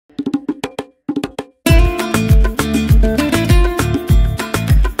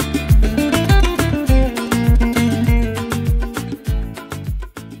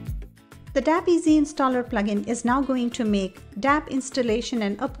DAP Easy Installer plugin is now going to make DAP installation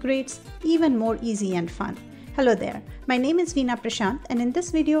and upgrades even more easy and fun. Hello there, my name is Veena Prashant, and in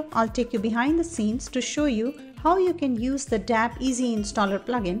this video I'll take you behind the scenes to show you how you can use the DAP Easy Installer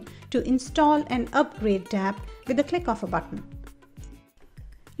plugin to install and upgrade DAP with the click of a button.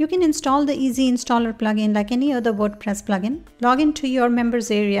 You can install the Easy Installer plugin like any other WordPress plugin. Log into your members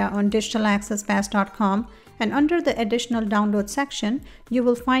area on digitalaccesspass.com, and under the additional download section, you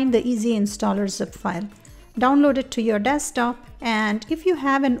will find the Easy Installer zip file. Download it to your desktop, and if you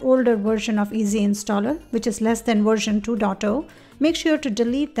have an older version of Easy Installer, which is less than version 2.0, make sure to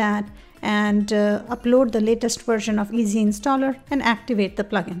delete that and upload the latest version of Easy Installer and activate the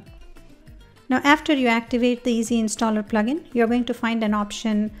plugin. Now, after you activate the Easy Installer plugin, you're going to find an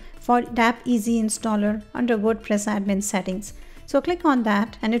option for DAP Easy Installer under WordPress admin settings. So click on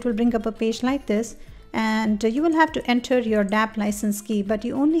that and it will bring up a page like this, and you will have to enter your DAP license key, but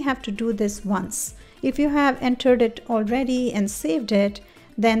you only have to do this once. If you have entered it already and saved it,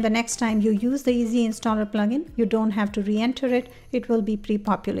 then the next time you use the Easy Installer plugin, you don't have to re-enter it. It will be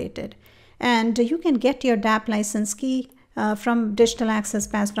pre-populated. And you can get your DAP license key from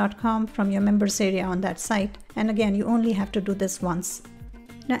digitalaccesspass.com from your members area on that site. And again, you only have to do this once.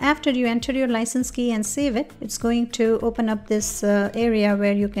 Now, after you enter your license key and save it, it's going to open up this area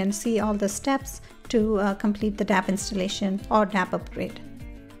where you can see all the steps to complete the DAP installation or DAP upgrade.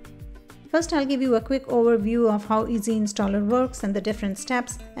 First, I'll give you a quick overview of how Easy Installer works and the different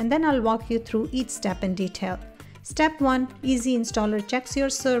steps, and then I'll walk you through each step in detail. Step 1, Easy Installer checks your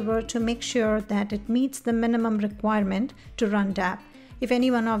server to make sure that it meets the minimum requirement to run DAP. If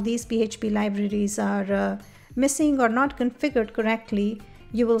any one of these PHP libraries are missing or not configured correctly,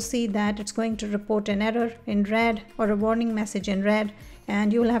 you will see that it's going to report an error in red or a warning message in red,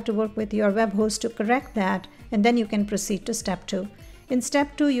 and you will have to work with your web host to correct that, and then you can proceed to step 2. In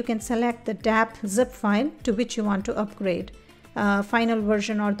step 2, you can select the DAP zip file to which you want to upgrade. Final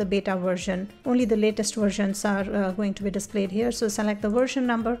version or the beta version. Only the latest versions are going to be displayed here. So select the version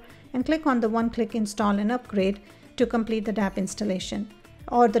number and click on the one-click install and upgrade to complete the DAP installation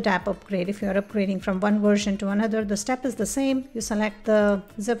or the DAP upgrade. If you are upgrading from one version to another, the step is the same. You select the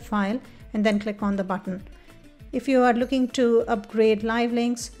zip file and then click on the button. If you are looking to upgrade live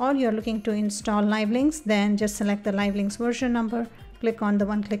links or you're looking to install live links, then just select the live links version number, click on the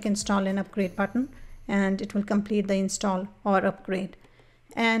one-click install and upgrade button, and it will complete the install or upgrade.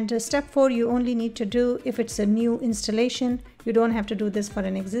 And step 4, you only need to do if it's a new installation. You don't have to do this for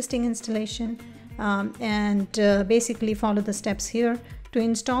an existing installation, and basically follow the steps here to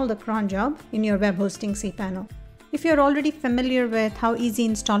install the cron job in your web hosting cPanel. If you're already familiar with how Easy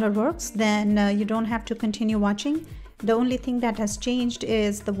Installer works, then you don't have to continue watching. The only thing that has changed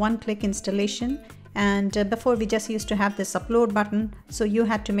is the one-click installation. And before, we just used to have this upload button, so you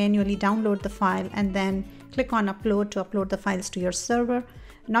had to manually download the file and then click on upload to upload the files to your server.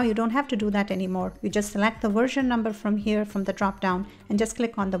 Now you don't have to do that anymore. You just select the version number from here from the drop down and just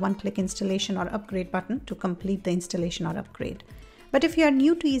click on the one-click installation or upgrade button to complete the installation or upgrade. But if you are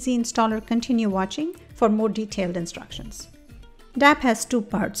new to Easy Installer, continue watching for more detailed instructions. DAP has two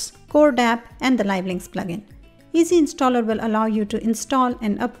parts, Core DAP and the Live Links plugin. Easy Installer will allow you to install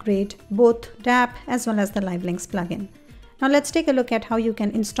and upgrade both DAP as well as the Live Links plugin. Now let's take a look at how you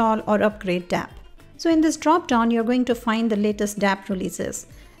can install or upgrade DAP. So in this drop down, you're going to find the latest DAP releases.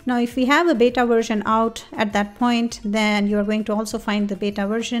 Now if we have a beta version out at that point, then you're going to also find the beta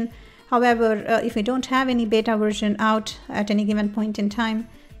version. However, if we don't have any beta version out at any given point in time,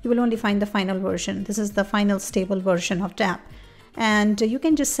 you will only find the final version. This is the final stable version of DAP. And you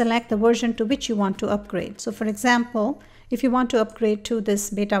can just select the version to which you want to upgrade. So for example, if you want to upgrade to this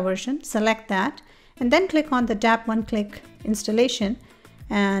beta version, select that and then click on the DAP one-click installation,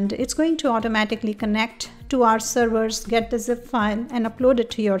 and it's going to automatically connect to our servers, get the zip file and upload it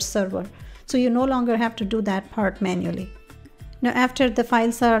to your server. So you no longer have to do that part manually. Now, after the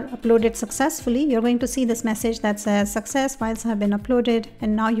files are uploaded successfully, you're going to see this message that says success, files have been uploaded,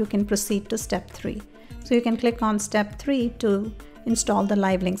 and now you can proceed to step 3. So you can click on step 3 to install the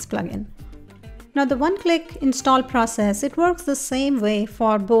Live Links plugin. Now the one-click install process, it works the same way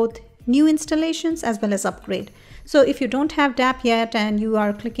for both new installations as well as upgrade. So if you don't have DAP yet and you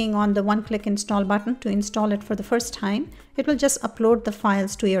are clicking on the one-click install button to install it for the first time, it will just upload the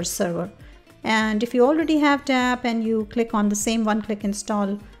files to your server. And if you already have DAP and you click on the same one-click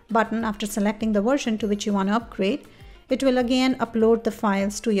install button after selecting the version to which you want to upgrade, it will again upload the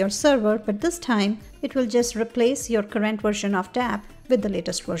files to your server, but this time it will just replace your current version of DAP with the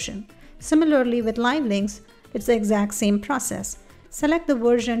latest version. Similarly with Live Links, it's the exact same process. Select the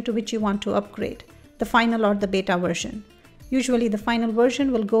version to which you want to upgrade, the final or the beta version. Usually the final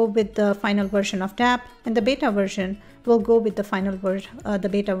version will go with the final version of DAP, and the beta version will go with the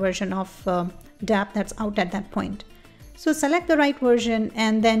beta version of DAP that's out at that point. So select the right version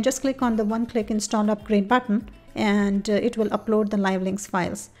and then just click on the one-click install upgrade button, and it will upload the LiveLinks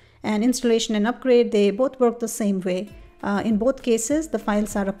files. And installation and upgrade, they both work the same way. In both cases, the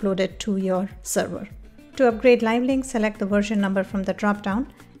files are uploaded to your server. To upgrade LiveLinks, select the version number from the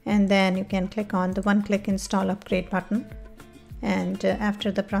drop-down, and then you can click on the one-click install upgrade button. And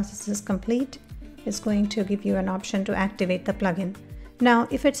after the process is complete, it's going to give you an option to activate the plugin. Now,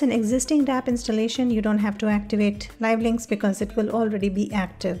 if it's an existing DAP installation, you don't have to activate LiveLinks because it will already be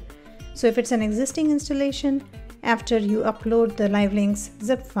active. So if it's an existing installation, after you upload the LiveLinks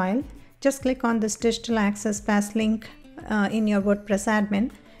zip file, just click on this digital access pass link in your WordPress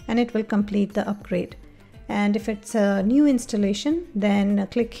admin, and it will complete the upgrade. And if it's a new installation, then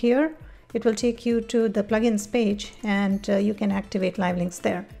click here. It will take you to the plugins page, and you can activate LiveLinks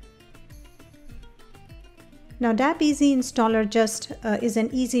there. Now, DAP Easy Installer just is an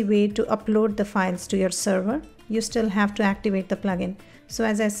easy way to upload the files to your server. You still have to activate the plugin. So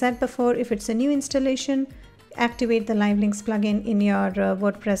as I said before, if it's a new installation, activate the LiveLinks plugin in your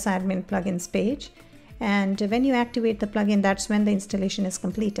WordPress admin plugins page. And when you activate the plugin, that's when the installation is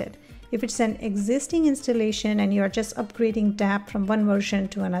completed. If it's an existing installation and you're just upgrading DAP from one version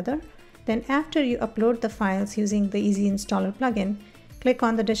to another, then after you upload the files using the Easy Installer plugin, click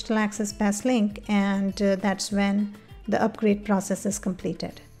on the digital access pass link, and that's when the upgrade process is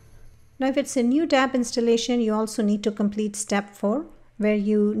completed. Now, if it's a new DAP installation, you also need to complete step 4, where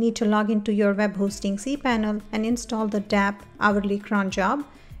you need to log into your web hosting cPanel and install the DAP hourly cron job.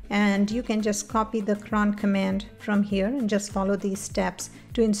 And you can just copy the cron command from here and just follow these steps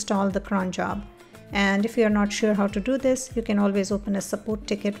to install the cron job. And if you're not sure how to do this, you can always open a support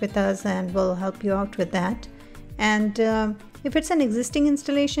ticket with us and we'll help you out with that. And if it's an existing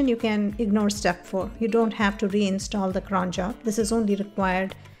installation, you can ignore step 4. You don't have to reinstall the cron job. This is only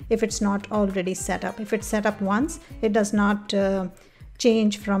required if it's not already set up. If it's set up once, it does not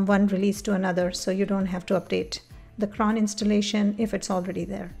change from one release to another, so you don't have to update the cron installation if it's already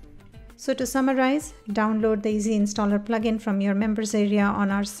there. So to summarize, download the Easy Installer plugin from your members area on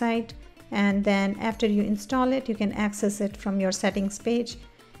our site, and then after you install it, you can access it from your settings page.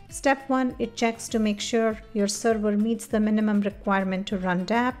 Step 1, it checks to make sure your server meets the minimum requirement to run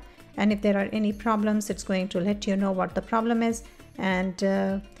DAP, and if there are any problems, it's going to let you know what the problem is, and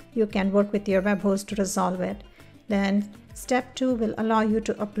you can work with your web host to resolve it. Then step 2 will allow you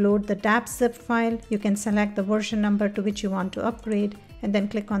to upload the DAP zip file. You can select the version number to which you want to upgrade, and then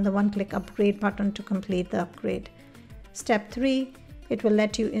click on the one-click upgrade button to complete the upgrade. Step 3, it will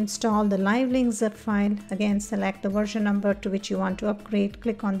let you install the LiveLinks zip file. Again, select the version number to which you want to upgrade.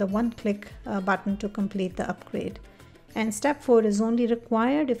 Click on the one-click button to complete the upgrade. And step 4 is only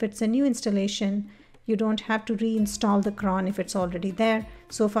required if it's a new installation. You don't have to reinstall the cron if it's already there.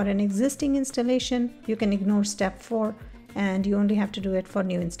 So for an existing installation, you can ignore step 4 and you only have to do it for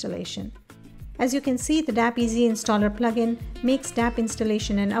new installation. As you can see, the DAP Easy Installer plugin makes DAP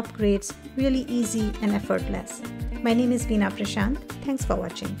installation and upgrades really easy and effortless. My name is Veena Prashant. Thanks for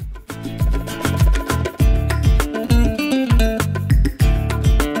watching.